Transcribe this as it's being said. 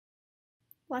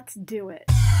Let's do it.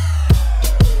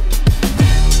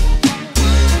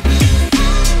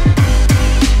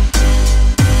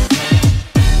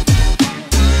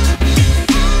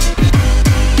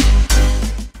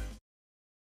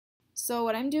 So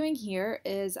what I'm doing here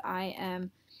is I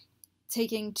am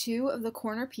taking two of the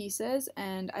corner pieces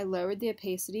and I lowered the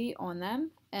opacity on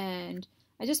them and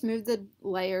I just moved the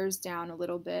layers down a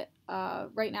little bit.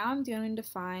 Right now I'm going to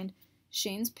find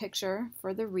Shane's picture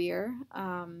for the rear.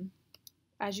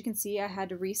 As you can see, I had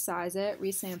to resize it,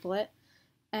 resample it,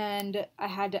 and I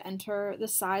had to enter the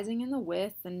sizing and the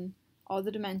width and all the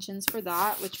dimensions for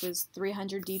that, which was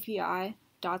 300 dpi,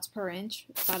 dots per inch.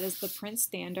 That is the print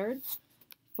standard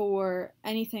for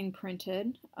anything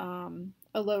printed. A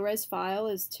low-res file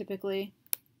is typically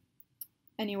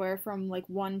anywhere from like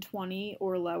 120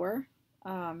 or lower.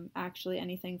 Actually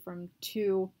anything from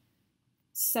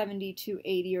 270 to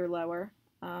 80 or lower,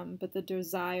 but the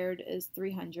desired is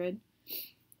 300.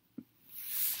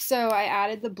 So I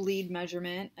added the bleed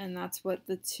measurement, and that's what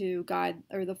the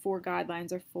four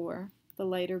guidelines are for: the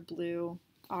lighter blue,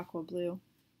 aqua blue.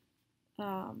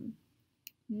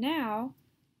 Now,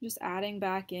 just adding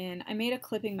back in. I made a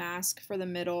clipping mask for the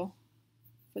middle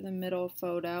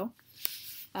photo,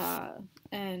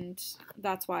 and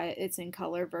that's why it's in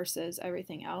color versus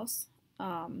everything else.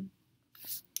 So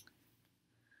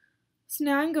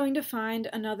now I'm going to find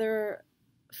another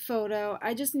photo.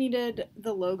 I just needed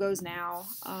the logos now.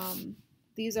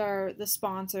 These are the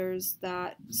sponsors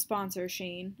that sponsor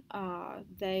Shane.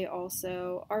 They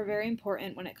also are very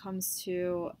important when it comes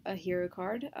to a hero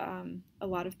card. A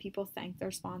lot of people thank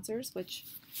their sponsors, which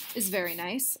is very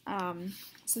nice.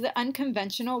 So the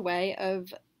unconventional way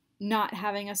of not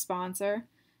having a sponsor's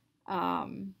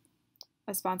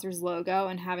logo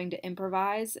and having to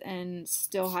improvise and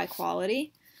still high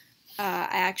quality. I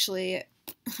actually,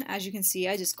 as you can see,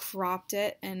 I just cropped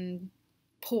it and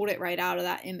pulled it right out of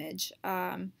that image.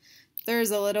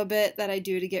 There's a little bit that I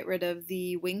do to get rid of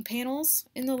the wing panels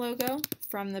in the logo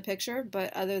from the picture,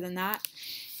 but other than that,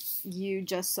 you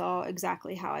just saw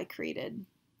exactly how I created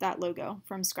that logo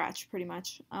from scratch pretty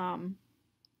much. And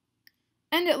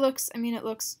it looks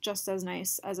just as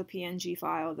nice as a PNG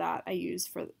file that I use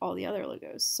for all the other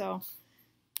logos. So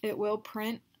it will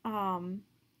print,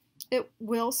 it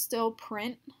will still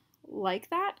print like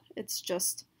that. It's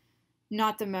just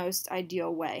not the most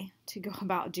ideal way to go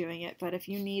about doing it, but if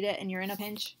you need it and you're in a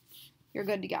pinch, you're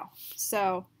good to go.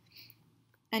 So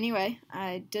anyway,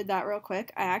 I did that real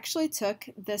quick. I actually took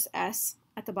this S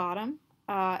at the bottom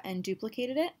and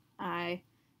duplicated it. I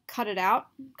cut it out,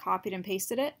 copied and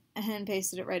pasted it, and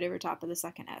pasted it right over top of the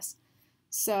second S.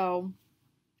 So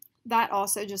that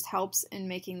also just helps in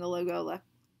making the logo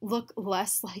look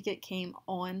less like it came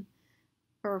on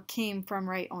or came from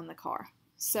right on the car.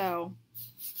 So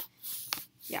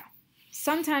yeah,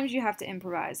 sometimes you have to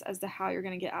improvise as to how you're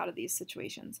going to get out of these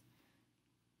situations.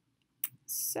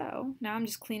 So now I'm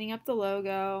just cleaning up the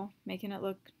logo, making it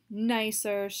look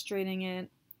nicer, straightening it.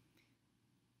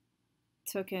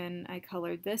 I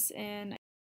colored this in.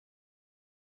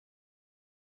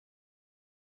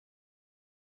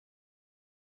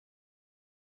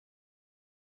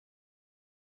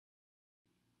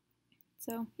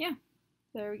 So yeah,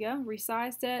 there we go.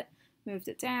 Resized it, moved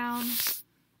it down.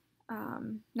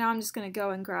 Now I'm just going to go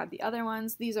and grab the other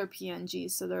ones. These are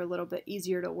PNGs, so they're a little bit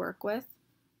easier to work with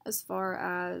as far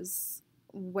as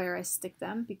where I stick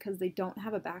them because they don't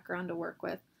have a background to work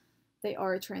with. They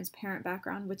are a transparent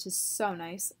background, which is so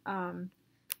nice.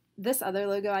 This other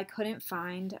logo I couldn't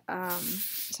find,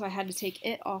 so I had to take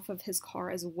it off of his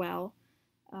car as well.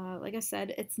 Like I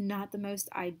said, it's not the most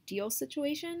ideal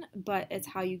situation, but it's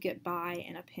how you get by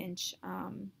in a pinch.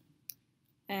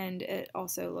 And it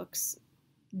also looks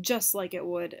just like it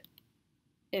would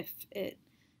if it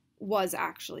was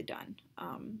actually done.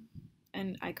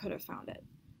 And I could have found it.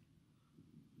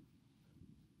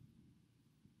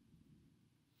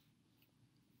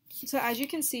 So as you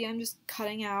can see, I'm just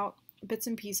cutting out bits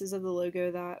and pieces of the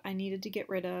logo that I needed to get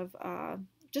rid of,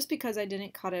 just because I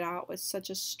didn't cut it out with such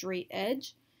a straight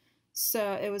edge.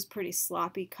 So it was pretty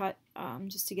sloppy cut,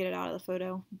 just to get it out of the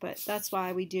photo. But that's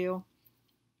why we do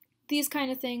these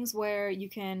kind of things where you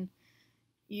can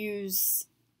use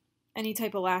any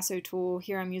type of lasso tool.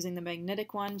 Here I'm using the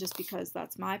magnetic one just because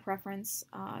that's my preference.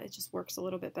 It just works a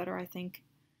little bit better, I think.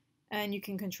 And you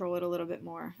can control it a little bit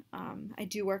more. I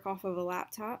do work off of a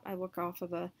laptop. I work off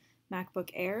of a MacBook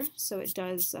Air, so it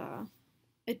does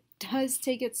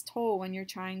take its toll when you're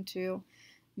trying to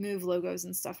move logos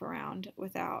and stuff around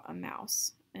without a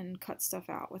mouse and cut stuff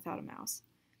out without a mouse.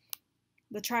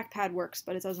 The trackpad works,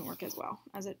 but it doesn't work as well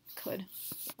as it could.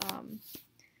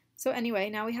 So anyway,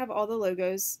 now we have all the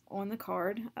logos on the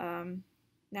card.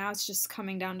 Now it's just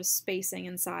coming down to spacing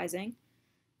and sizing.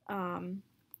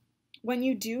 When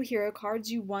you do hero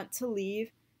cards, you want to leave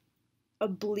a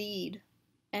bleed,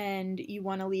 and you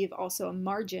want to leave also a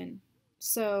margin.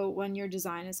 So when your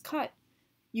design is cut,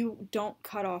 you don't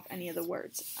cut off any of the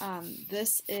words.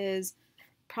 This is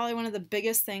probably one of the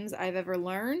biggest things I've ever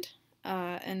learned,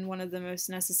 and one of the most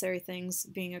necessary things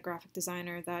being a graphic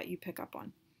designer that you pick up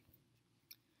on.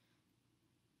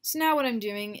 So now what I'm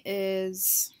doing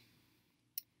is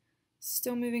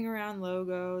still moving around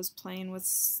logos, playing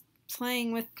with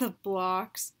the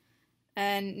blocks,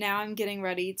 and now I'm getting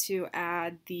ready to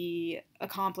add the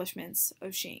accomplishments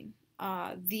of Shane.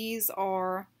 These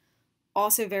are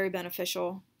also very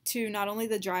beneficial to not only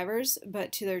the drivers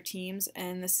but to their teams,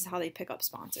 and this is how they pick up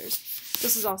sponsors.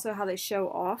 This is also how they show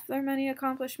off their many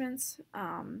accomplishments,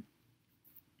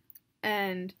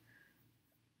 and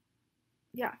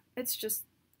yeah,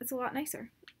 it's a lot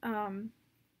nicer.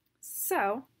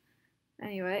 So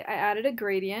anyway, I added a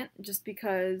gradient just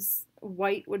because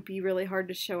white would be really hard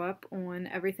to show up on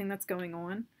everything that's going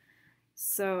on.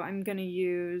 So I'm going to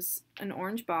use an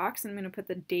orange box. I'm going to put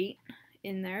the date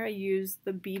in there. I use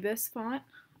the Bebas font.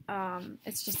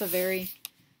 It's just a very,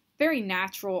 very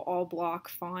natural all block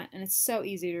font, and it's so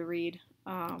easy to read.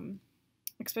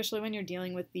 Especially when you're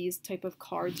dealing with these type of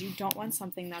cards, you don't want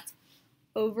something that's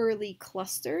overly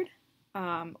clustered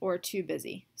or too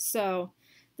busy. So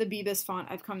the Bebas font,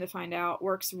 I've come to find out,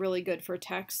 works really good for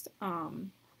text,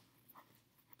 and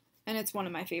it's one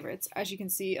of my favorites. As you can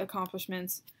see,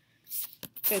 accomplishments,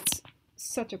 it's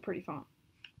such a pretty font.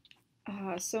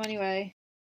 So anyway,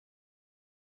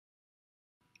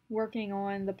 working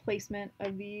on the placement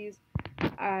of these,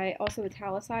 I also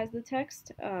italicized the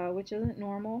text, which isn't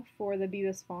normal for the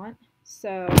Bebas font.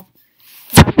 So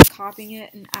now I'm copying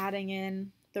it and adding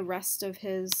in the rest of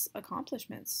his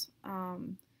accomplishments.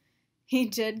 He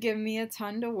did give me a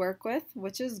ton to work with,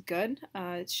 which is good.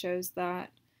 It shows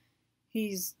that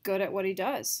he's good at what he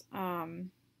does.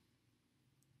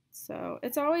 So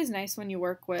it's always nice when you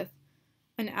work with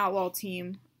an Outlaw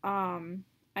team.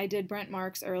 I did Brent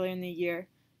Marks earlier in the year,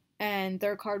 and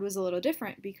their card was a little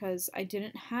different because I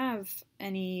didn't have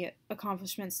any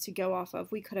accomplishments to go off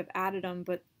of. We could have added them,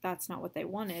 but that's not what they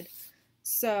wanted.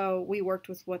 So we worked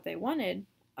with what they wanted.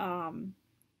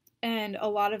 And a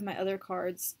lot of my other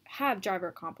cards have driver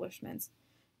accomplishments.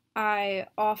 I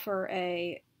offer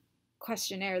a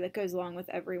questionnaire that goes along with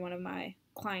every one of my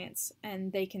clients,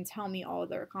 and they can tell me all of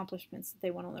their accomplishments that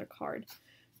they want on their card.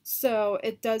 So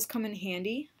it does come in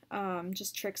handy,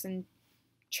 just tricks and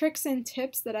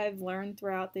tips that I've learned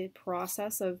throughout the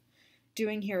process of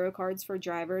doing hero cards for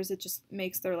drivers. It just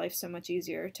makes their life so much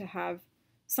easier to have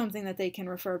something that they can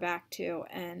refer back to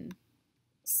and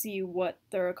see what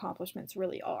their accomplishments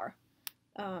really are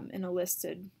in a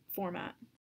listed format.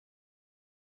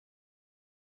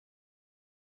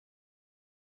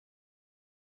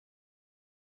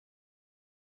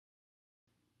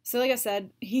 So like I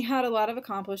said, he had a lot of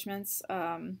accomplishments,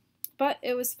 but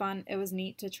it was fun. It was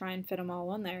neat to try and fit them all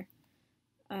on there,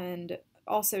 and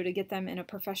also to get them in a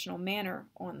professional manner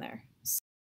on there.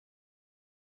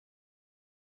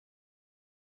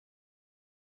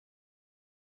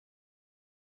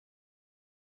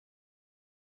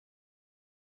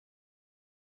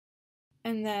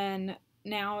 And then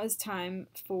now is time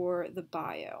for the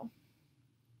bio.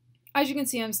 As you can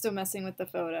see, I'm still messing with the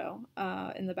photo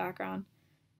in the background.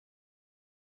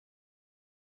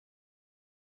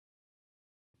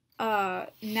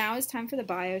 Now is time for the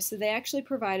bio. So they actually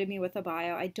provided me with a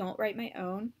bio. I don't write my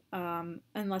own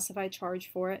unless if I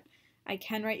charge for it. I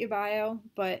can write your bio,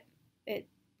 but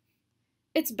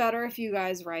it's better if you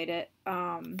guys write it.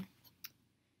 I'm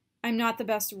not the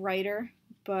best writer,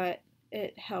 but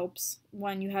it helps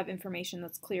when you have information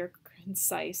that's clear,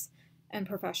 concise, and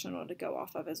professional to go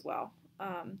off of as well.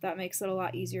 That makes it a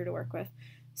lot easier to work with.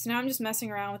 So now I'm just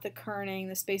messing around with the kerning,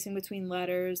 the spacing between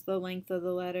letters, the length of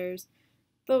the letters,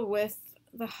 the width,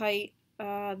 the height,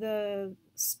 the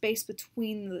space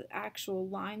between the actual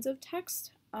lines of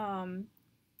text. I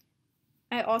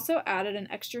also added an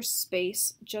extra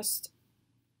space just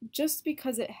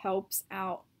because it helps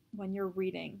out when you're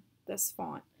reading this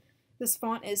font. This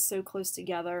font is so close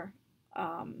together.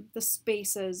 The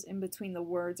spaces in between the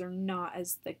words are not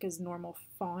as thick as normal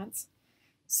fonts.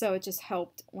 So it just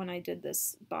helped when I did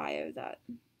this bio that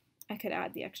I could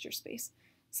add the extra space.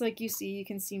 So like you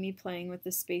can see me playing with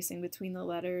the spacing between the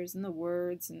letters and the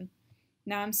words, and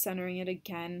now I'm centering it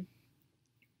again.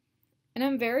 And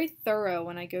I'm very thorough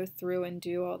when I go through and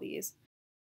do all these.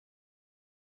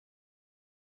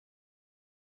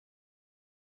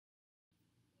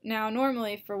 Now,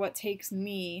 normally for what takes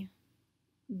me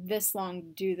this long to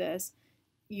do this,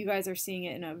 you guys are seeing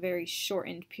it in a very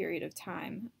shortened period of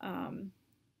time.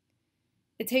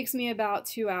 It takes me about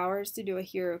 2 hours to do a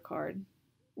hero card,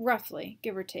 roughly,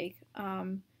 give or take.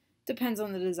 Depends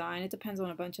on the design. It depends on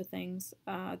a bunch of things.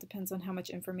 It depends on how much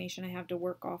information I have to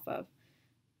work off of.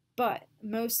 But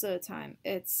most of the time,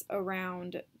 it's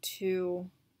around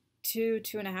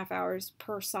 2.5 hours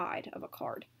per side of a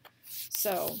card.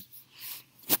 So,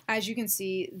 as you can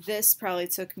see, this probably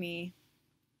took me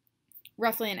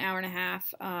roughly an hour and a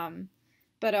half.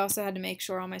 But I also had to make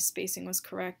sure all my spacing was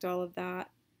correct, all of that.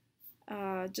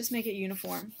 Just make it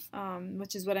uniform,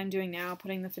 which is what I'm doing now,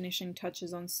 putting the finishing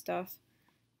touches on stuff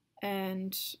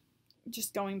and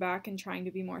just going back and trying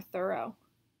to be more thorough.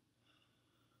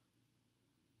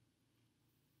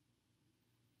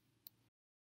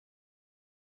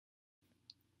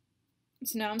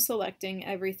 So now I'm selecting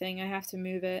everything. I have to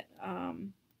move it.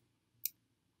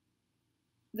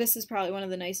 This is probably one of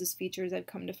the nicest features I've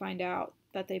come to find out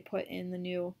that they put in the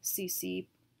new CC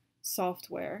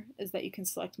software, is that you can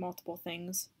select multiple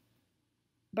things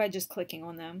by just clicking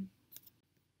on them.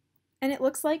 And it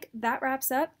looks like that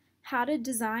wraps up how to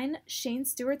design Shane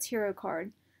Stewart's hero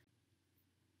card.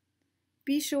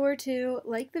 Be sure to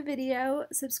like the video,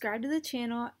 subscribe to the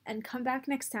channel, and come back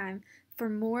next time for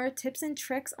more tips and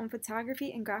tricks on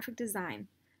photography and graphic design.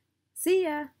 See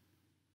ya!